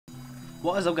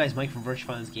What is up guys, Mike from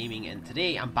VirtuaViolenceGaming, and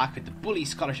today I'm back with the Bully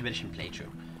Scholarship Edition playthrough.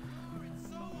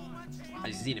 As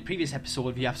you see in the previous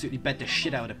episode, we absolutely bet the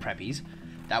shit out of the preppies.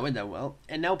 That went down well,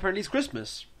 and now apparently it's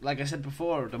Christmas. Like I said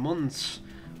before, the months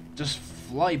just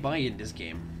fly by in this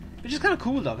game. Which is kind of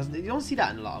cool though, because you don't see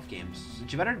that in a lot of games.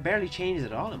 It barely changes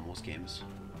at all in most games.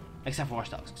 Except for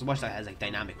Watch Dogs, because Watch Dogs has like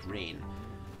dynamic rain.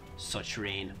 Such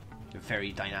rain.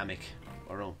 Very dynamic.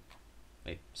 Or no.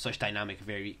 Wait, such dynamic,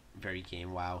 very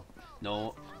game, wow.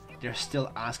 No, they're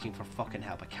still asking for fucking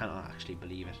help. I cannot actually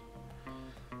believe it.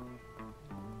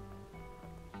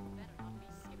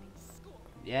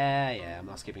 Yeah, I'm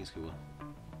not skipping school.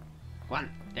 Come on,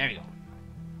 there we go.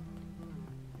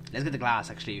 Let's get the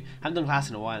class, actually. Haven't done class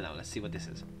in a while now. Let's see what this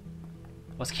is.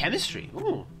 What's chemistry?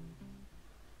 Ooh.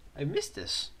 I missed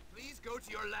this. Please go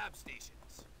to your lab stations.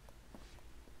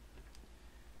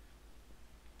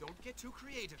 Don't get too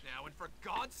creative now, and for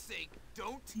God's sake,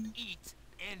 don't eat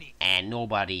anything. And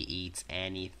nobody eats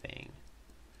anything.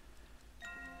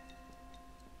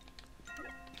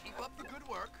 Keep up the good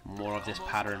work. More of this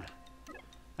pattern.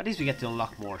 At least we get to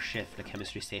unlock more shit for the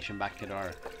chemistry station back at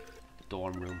our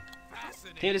dorm room.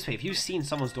 Think of this way, if you've seen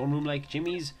someone's dorm room like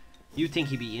Jimmy's, you'd think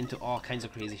he'd be into all kinds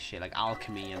of crazy shit, like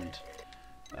alchemy and,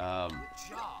 I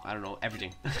don't know,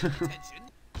 everything.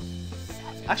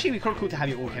 Actually, it'd be kind of cool to have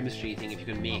your own chemistry thing if you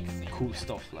can make cool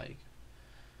stuff like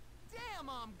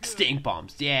stink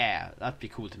bombs. Yeah, that'd be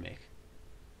cool to make.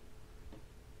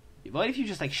 What if you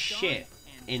just like shit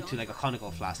into like a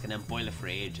conical flask and then boil it for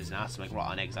ages and add some like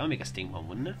rotten eggs? That would make a stink bomb,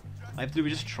 wouldn't it? All I have to do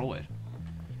is just throw it.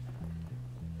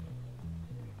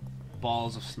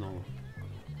 Balls of snow.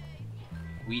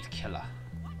 Weed killer.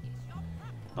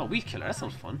 Oh, weed killer. That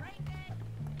sounds fun.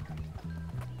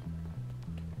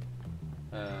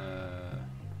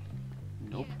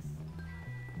 Nope.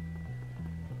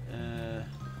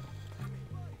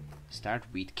 Start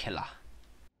weed killer.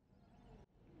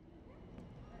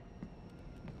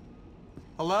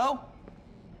 Hello?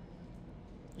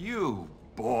 You,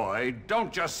 boy,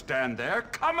 don't just stand there.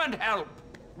 Come and help.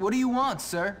 What do you want,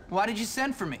 sir? Why did you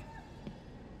send for me?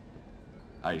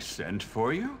 I sent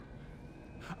for you?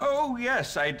 Oh,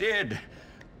 yes, I did.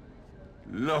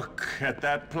 Look at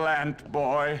that plant,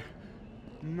 boy.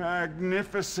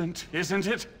 Magnificent, isn't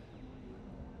it?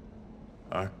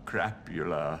 A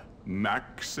crapula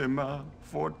maxima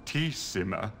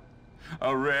fortissima.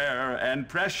 A rare and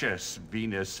precious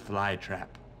Venus flytrap.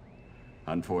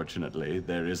 Unfortunately,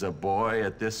 there is a boy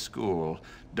at this school,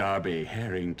 Darby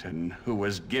Harrington, who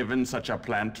was given such a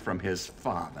plant from his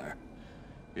father.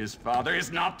 His father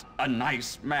is not a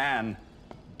nice man.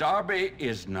 Darby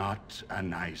is not a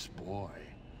nice boy.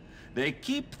 They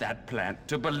keep that plant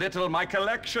to belittle my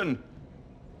collection.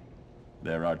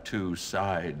 There are two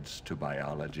sides to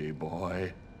biology,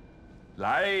 boy.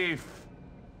 Life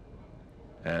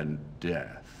and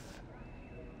death.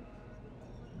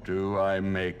 Do I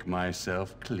make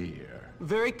myself clear?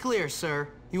 Very clear, sir.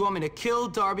 You want me to kill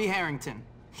Darby Harrington?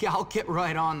 Yeah, I'll get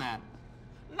right on that.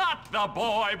 Not the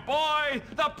boy, boy!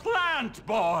 The plant,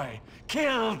 boy!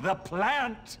 Kill the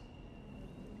plant!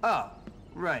 Oh,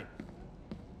 right.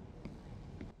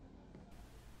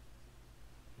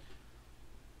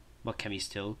 But can we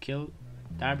still kill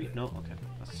Darby? No? Okay,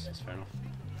 that's fair enough.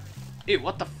 Ew,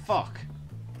 what the fuck?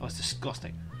 Oh, it's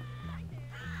disgusting.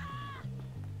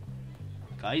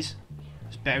 Guys,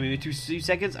 just bear with me 2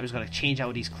 seconds. I'm just gonna change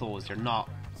out these clothes. They're not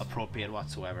appropriate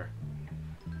whatsoever.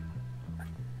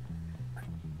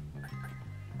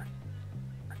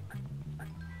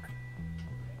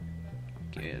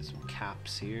 Okay, some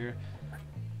caps here.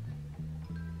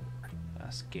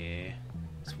 That's gay.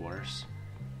 It's worse.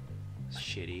 It's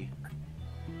shitty.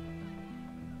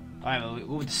 Alright, well, we'll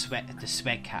go with the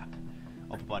sweat cap.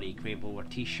 Upper body grey Bullworth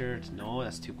t-shirt. No,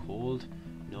 that's too cold.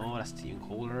 No, that's even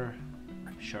colder.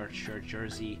 Shirt,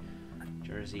 jersey.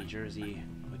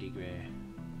 Hoodie grey.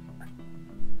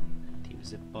 Team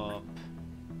zip up.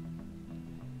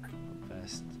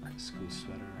 Vest, school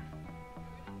sweater.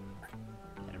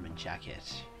 Letterman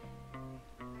jacket.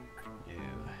 No.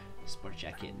 Sport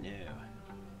jacket, no.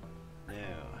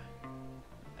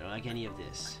 I don't like any of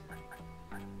this.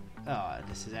 Oh,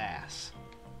 this is ass.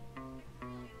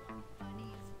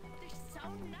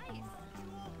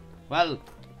 Well,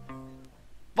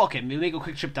 fuck it, we'll make a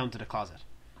quick trip down to the closet.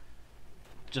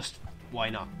 Just, why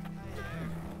not?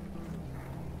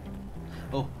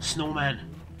 Oh, snowman.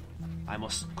 I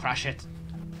must crash it.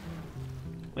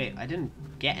 Wait, I didn't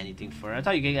get anything for it. I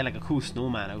thought you could get like a cool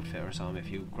snowman outfit or something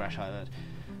if you crash out of it.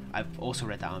 I've also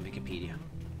read that on Wikipedia.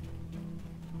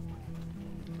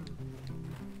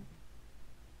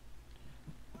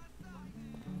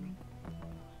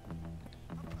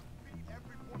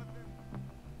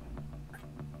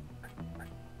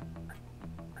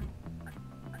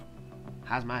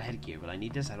 Hazmat headgear. Will I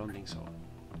need this? I don't think so.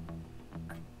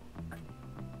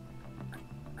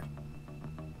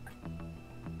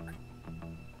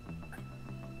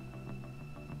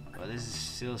 Well, this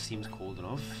still seems cold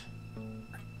enough.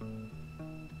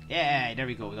 Yeah, there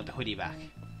we go. We got the hoodie back.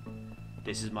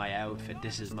 This is my outfit.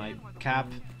 This is my cap.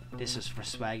 This is for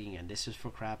swagging, and this is for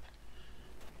crap.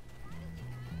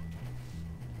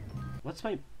 What's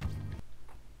my...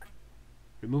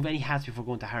 Remove any hats before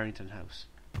going to Harrington House.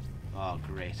 Oh,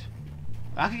 great.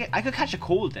 I could catch a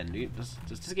cold then. Does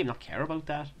this game not care about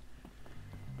that?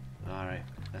 Alright,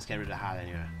 let's get rid of the hat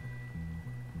anyway.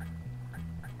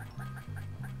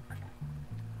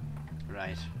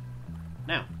 Right.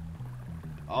 Now.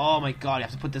 Oh my god, you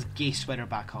have to put this gay sweater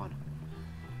back on.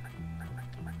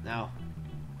 Now.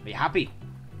 Are you happy?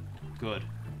 Good.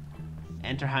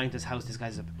 Enter Harrington's house. This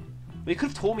guy's a... Well, you could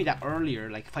have told me that earlier,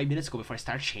 like 5 minutes ago before I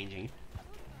start changing.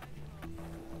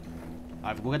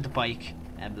 Alright, we'll go get the bike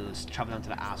and we'll travel down to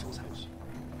the asshole's house.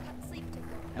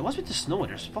 And what's with the snow?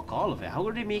 There's fuck all of it. How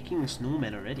are they making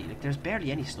snowmen already? Like, there's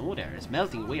barely any snow there. It's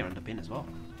melting away around the bin as well.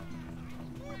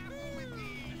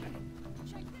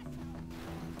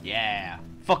 Yeah.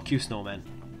 Fuck you, snowmen.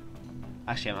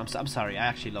 Actually, I'm sorry. I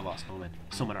actually love all snowmen.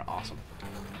 Snowmen are awesome.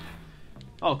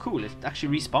 Oh, cool. It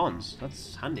actually respawns.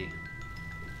 That's handy.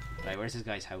 Right, where's this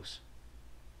guy's house?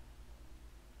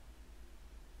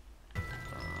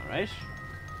 Alright.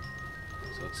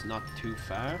 So it's not too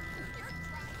far.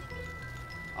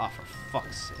 Oh, for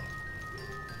fuck's sake.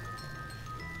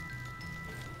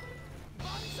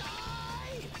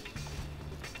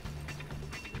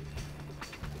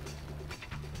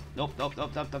 Nope. There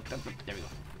we go.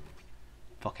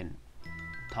 Fucking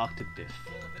talk to Biff.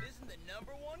 Well, if it isn't the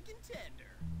 #1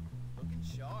 contender. Looking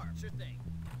sharp. Sure thing.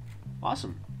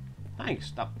 Awesome.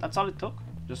 Thanks. That's all it took.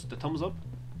 Just the thumbs up.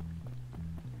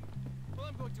 Well,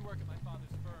 I'm going to work at my father's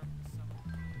firm this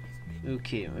summer.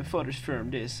 Okay, my father's firm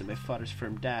this and my father's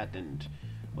firm that, and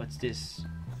what's this?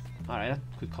 Alright, that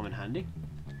could come in handy.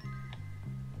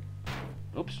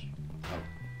 Oops. Oh,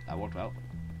 that worked well.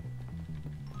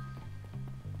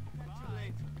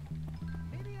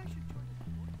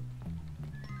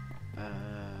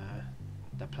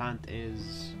 The plant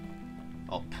is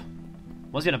up.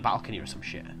 Was it on a balcony or some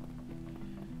shit?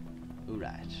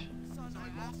 Alright.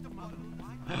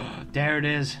 There it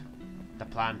is. The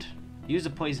plant. Use the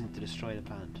poison to destroy the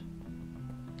plant.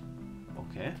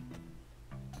 Okay.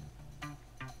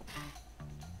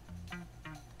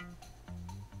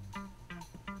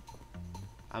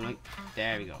 I'm like,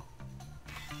 there we go.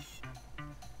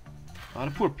 Oh,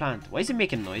 the poor plant. Why is it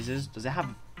making noises? Does it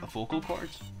have a vocal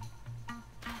cords?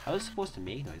 How is it supposed to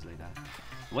make noise like that?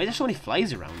 Why are there so many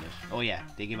flies around it? Oh yeah,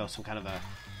 they give out some kind of a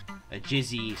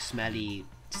jizzy, smelly,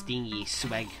 stingy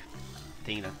swag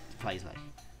thing that flies like.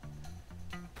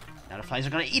 Now the flies are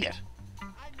gonna eat it.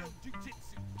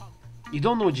 You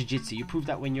don't know jiu-jitsu. You prove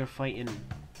that when you're fighting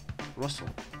Russell.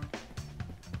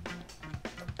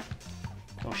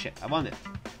 Oh shit, I want it.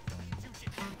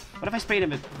 What if I sprayed him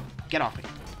with... Get off me.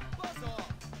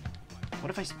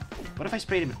 What if I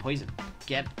sprayed him with poison?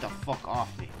 Get the fuck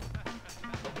off me.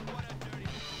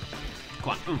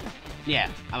 Come on. Yeah,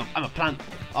 I'm a plant.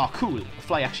 Oh, cool. The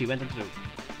fly actually went into the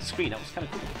screen. That was kind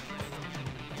of cool.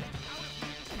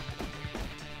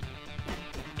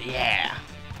 Yeah.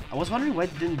 I was wondering why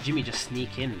didn't Jimmy just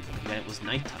sneak in when it was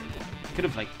nighttime? He could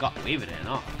have, like, got away with it and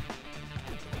all.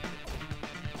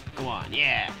 Go on,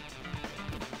 yeah.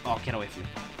 Oh, get away from me.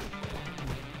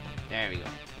 There we go.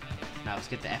 Now let's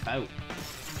get the F out.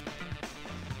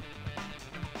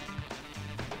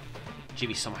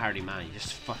 Jimmy's some hardy man. He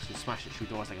just fucking smashed it through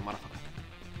doors like a motherfucker.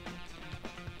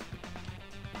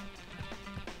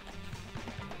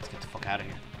 Let's get the fuck out of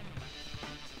here.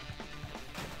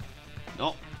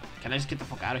 No. Can I just get the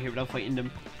fuck out of here without fighting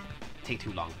them? Take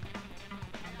too long.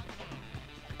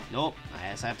 Nope.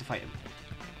 Yes, I have to fight him.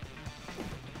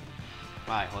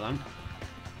 Right, hold on.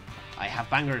 I have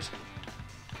bangers.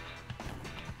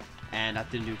 And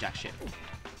that didn't do jack shit.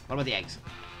 What about the eggs?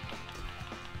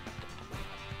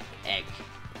 Egg.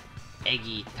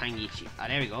 Eggy, tangy cheese. Ah,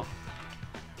 there we go.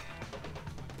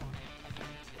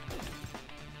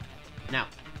 Now.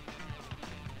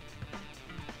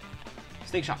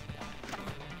 Snake shot.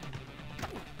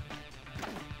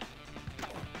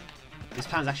 This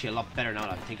plan's actually a lot better now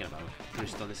that I'm thinking about it. I could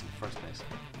have done this in the first place.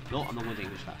 No, I'm not going to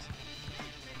English class.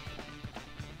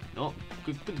 No,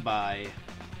 goodbye.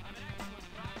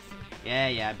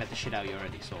 Yeah, I bet the shit out of you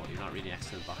already, so you're not really an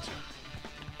excellent boxer.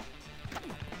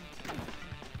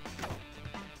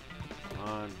 Come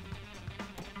on.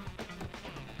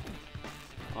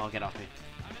 Oh, get off me.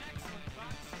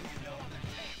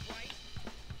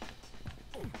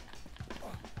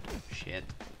 shit.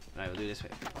 Right, we'll do this way.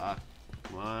 Fuck.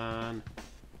 Come on.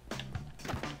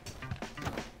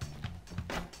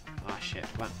 Oh shit,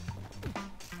 come on.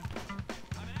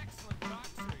 I'm an excellent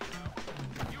boxer, you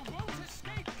know. You won't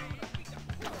escape me.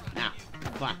 Now,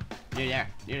 come on. Near there,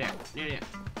 near there, near there.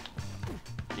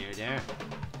 Near there.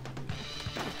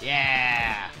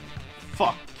 Yeah!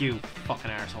 Fuck you,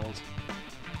 fucking arseholes.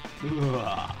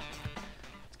 Ugh.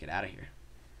 Let's get out of here.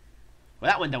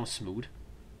 Well, that went down smooth.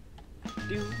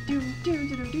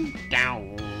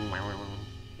 Down.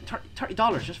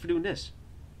 $30 just for doing this.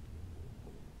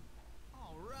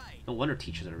 All right. No wonder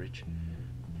teachers are rich.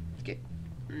 Okay.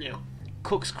 Now,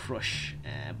 Cook's Crush,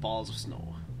 balls of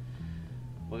snow.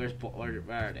 Where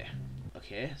are they?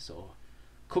 Okay, so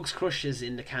Cook's Crush is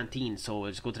in the canteen, so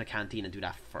we'll just go to the canteen and do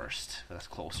that first. That's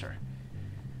closer.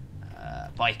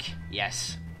 Bike,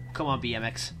 yes. Come on,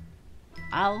 BMX.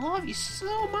 I love you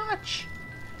so much.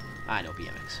 I know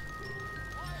BMX.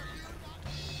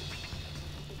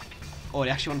 Oh, they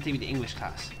actually want to take me to English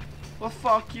class. Well,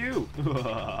 fuck you.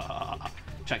 Try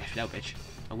to get it out, bitch.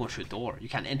 I'm going through a door. You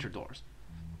can't enter doors.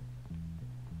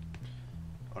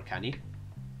 Or can you?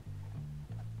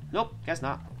 Nope, guess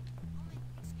not.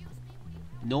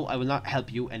 No, I will not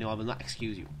help you, and no, I will not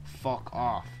excuse you. Fuck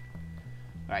off.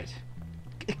 Right.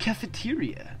 A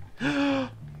cafeteria.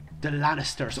 The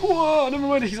Lannisters. Whoa, never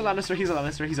mind. He's a Lannister. He's a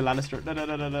Lannister. He's a Lannister. Da, da,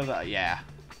 da, da, da, da. Yeah.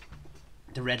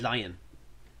 The Red Lion.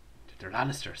 They're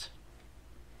Lannisters.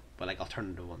 But like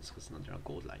alternative ones, because they're not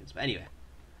gold lions. But anyway.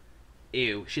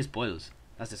 Ew, she has boils.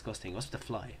 That's disgusting. What's with the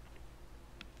fly?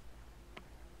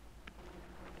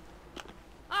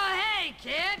 Oh, hey,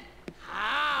 kid.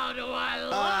 How do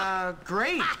I look?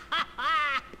 Great.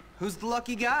 Who's the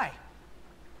lucky guy?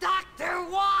 Dr.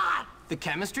 Watt! The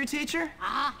chemistry teacher?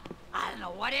 I don't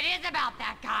know what it is about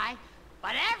that guy,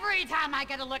 but every time I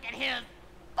get a look at his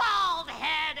bald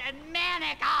head and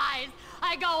manic eyes,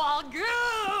 I go all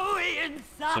gooey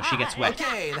inside. So she gets wet.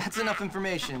 Okay, that's enough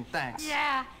information. Thanks.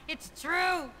 Yeah, it's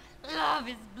true. Love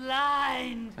is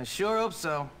blind. I sure hope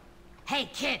so. Hey,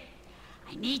 kid,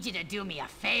 I need you to do me a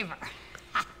favor.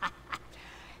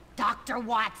 Dr.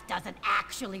 Watts doesn't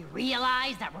actually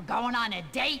realize that we're going on a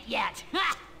date yet.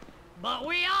 But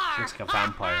we are. Looks like a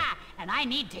vampire. And I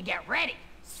need to get ready.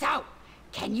 So,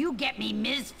 can you get me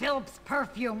Ms. Phillips'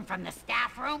 perfume from the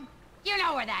staff room? You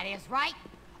know where that is, right?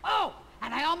 Oh,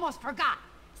 and I almost forgot.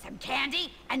 Some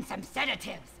candy and some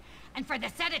sedatives. And for the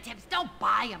sedatives, don't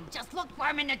buy them. Just look for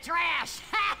them in the trash.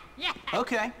 Yeah.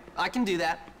 Okay, I can do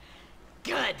that.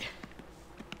 Good.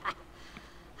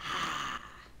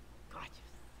 Gorgeous.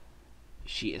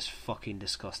 She is fucking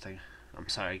disgusting. I'm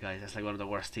sorry, guys. That's like one of the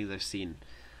worst things I've seen.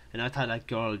 And I thought that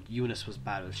girl Eunice was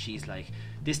bad, but she's like,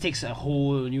 this takes a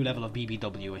whole new level of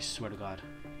BBW. I swear to God.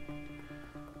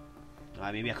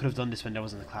 Maybe I could have done this when there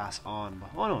wasn't a class on, but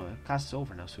oh no, the class is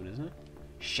over now soon, isn't it?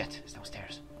 Shit, it's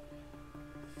downstairs.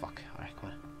 Fuck. All right,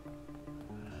 come on.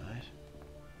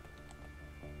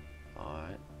 All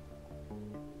right.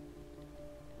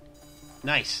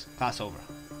 Nice. Class over.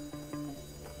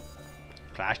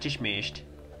 Class dismissed.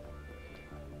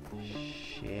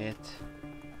 Shit.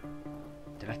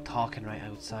 They're like talking right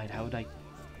outside. How do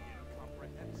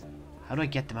I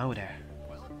get them out of there?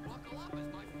 Well, buckle up, as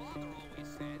my father always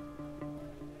said.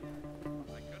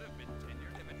 I could have been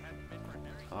tenured if it hadn't been for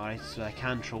Harry. Alright, so I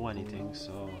can't throw anything,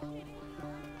 so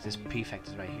this prefect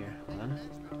is right here. Hold on.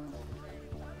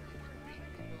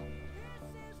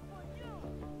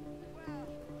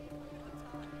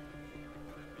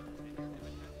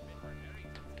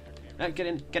 Right, get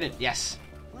in, yes.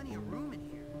 Plenty of room in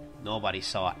here. Nobody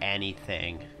saw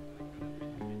anything.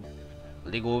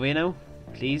 Will they go away now?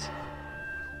 Please?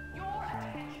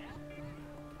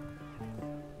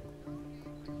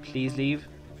 Please leave.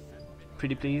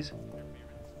 Pretty please.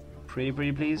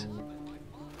 Pretty please.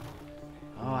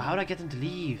 Oh, how do I get them to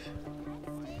leave?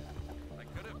 I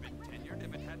could have been tenured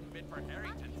if it hadn't been for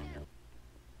Harrington.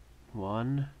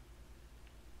 1,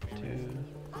 2.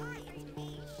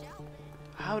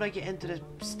 How do I get into the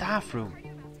staff room?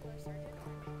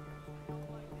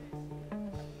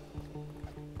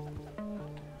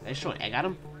 Did I just throw an egg at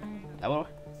him? That will work?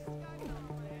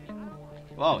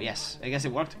 Oh, yes. I guess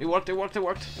it worked. It worked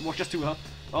just too well.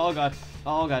 Oh god.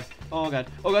 Oh god. Oh god.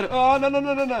 Oh god. Oh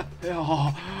no.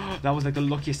 Oh, that was like the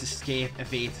luckiest escape,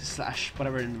 evade, slash,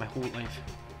 whatever in my whole life.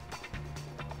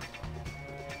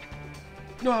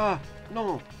 No,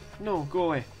 go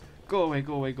away. Go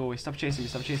away. Stop chasing me.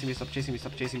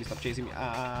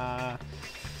 Ah,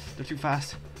 they're too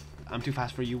fast. I'm too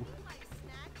fast for you.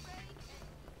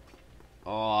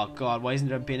 Oh god, why isn't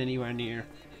there a bin anywhere near?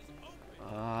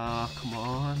 Come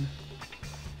on.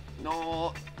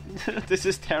 No. This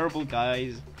is terrible,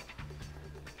 guys.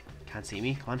 Can't see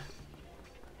me. Come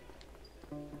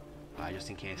on. Alright, just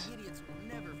in case. Idiots will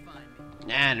never find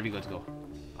me. And there we go to go.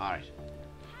 Alright.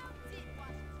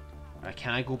 Alright,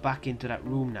 can I go back into that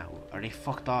room now? Are they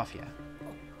fucked off yet?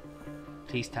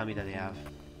 Please tell me that they have.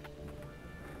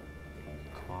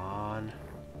 Come on.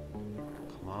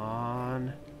 Come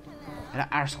on. And that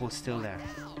arsehole's still there.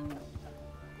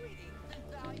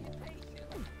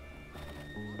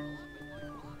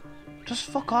 Just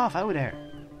fuck off out of there.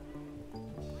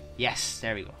 Yes,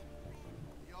 there we go.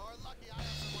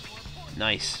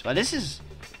 Nice. Well, this is...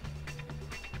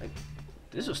 like,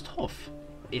 this was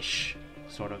tough-ish.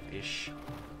 Sort of ish.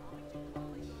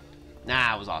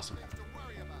 Nah, it was awesome.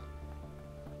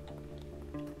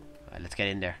 Alright, let's get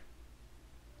in there.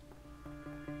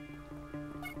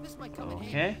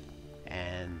 Okay.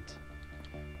 And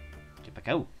get back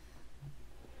out.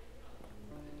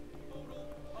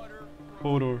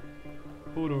 Hodor.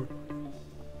 Hodor.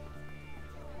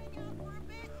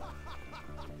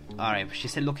 Alright, but she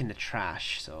said look in the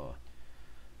trash, so...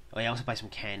 oh yeah, I also buy some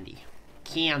candy.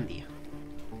 Candy.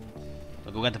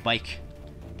 I'll go get the bike.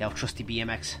 The old trusty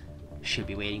BMX. She'll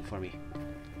be waiting for me.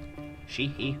 She?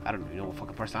 He? I don't even know what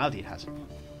fucking personality it has.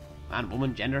 Man,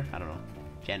 woman, gender? I don't know.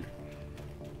 Gender.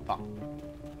 Fuck.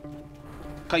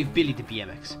 Call you Billy the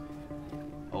BMX.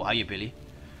 Oh, how you, Billy?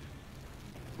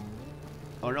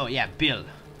 Oh no, yeah, Bill.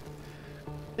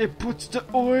 It puts the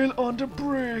oil on the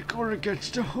brake or it gets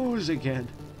the hose again.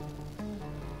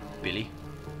 Billy?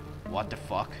 What the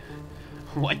fuck?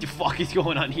 What the fuck is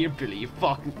going on here, Billy? You're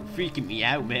fucking freaking me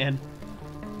out, man.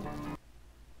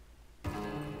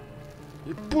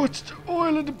 It puts the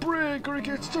oil in the brake or it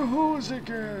gets the hose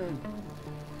again.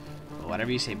 Well,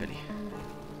 whatever you say, Billy.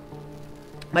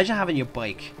 Imagine having your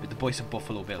bike with the voice of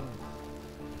Buffalo Bill.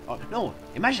 Oh, no,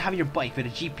 imagine having your bike with a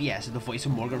GPS with the voice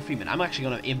of Morgan Freeman. I'm actually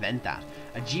going to invent that.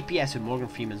 A GPS with Morgan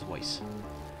Freeman's voice.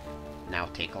 Now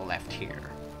take a left here.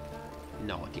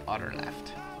 No, the other left.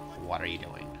 What are you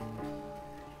doing?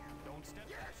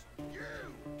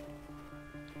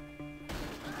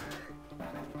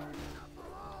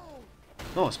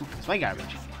 No, it's my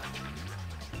garbage.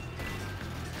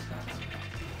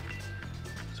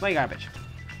 It's my garbage.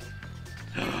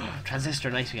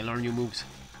 Transistor, nice, we can learn new moves.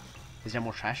 Is there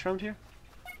more trash around here?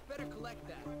 Better collect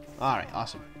that. Alright,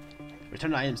 awesome.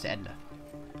 Return the items to Edna.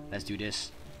 Let's do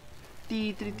this.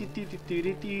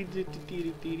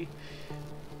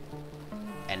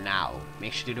 And now,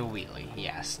 make sure to do a wheelie.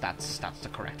 Yes, that's the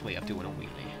correct way of doing a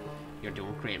wheelie. You're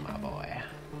doing great, my boy.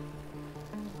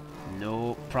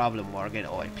 No problem, Morgan.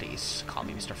 Oh, please call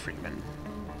me Mr. Freeman.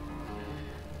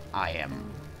 I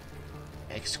am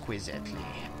exquisitely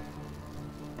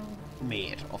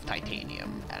made of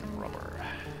titanium and rubber.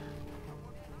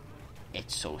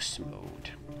 It's so smooth.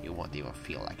 You won't even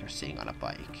feel like you're sitting on a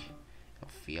bike. You'll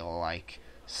feel like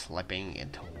slipping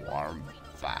into a warm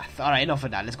bath. Alright, enough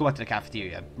of that. Let's go back to the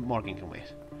cafeteria. Morgan can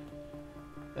wait.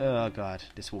 Oh god,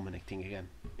 this woman thing again.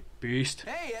 Beast.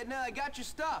 Hey, Edna, I got your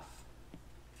stuff.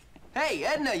 Hey,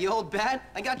 Edna, you old bat.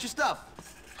 I got your stuff.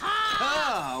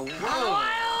 Oh, whoa.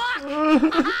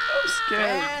 I'm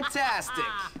scared. Fantastic.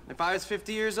 If I was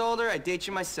 50 years older, I'd date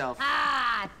you myself.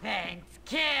 Ah, thanks,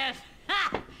 kid.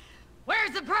 Ha!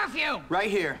 Where's the perfume? Right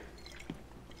here.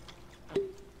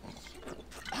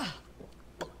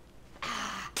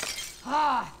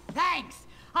 Oh, thanks.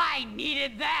 I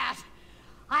needed that.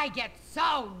 I get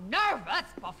so nervous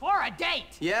before a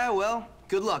date. Yeah, well,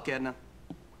 good luck, Edna.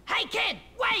 Hey, kid,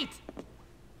 wait!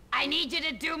 I need you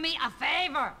to do me a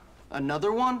favor.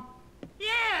 Another one?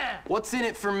 Yeah! What's in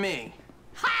it for me?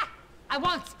 Ha! I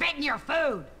won't spit in your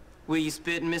food. Will you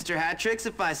spit in Mr. Hattricks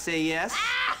if I say yes?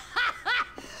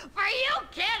 For you,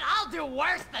 kid, I'll do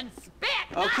worse than spit.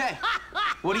 Okay.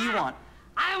 What do you want?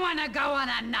 I want to go on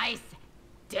a nice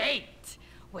date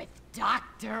with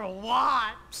Dr.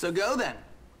 Watt. So go then.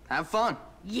 Have fun.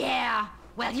 Yeah,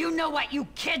 well, you know what you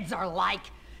kids are like.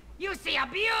 You see a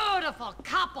beautiful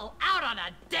couple out on a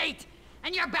date,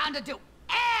 and you're bound to do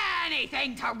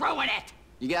anything to ruin it.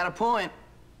 You got a point.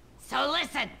 So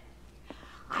listen,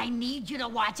 I need you to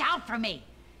watch out for me,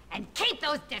 and keep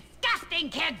those disgusting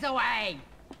kids away.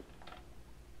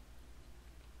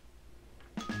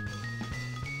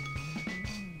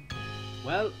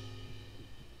 Well,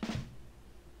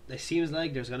 it seems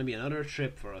like there's gonna be another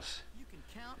trip for us. You can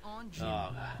count on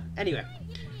Jim. Anyway,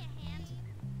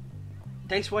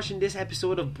 thanks for watching this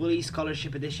episode of Bully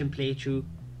Scholarship Edition playthrough.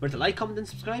 Remember to like, comment, and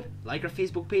subscribe. Like our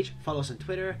Facebook page, follow us on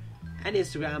Twitter and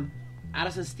Instagram, add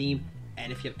us on Steam,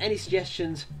 and if you have any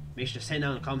suggestions, make sure to send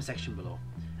down in the comment section below.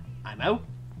 I'm out,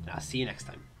 and I'll see you next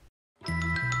time.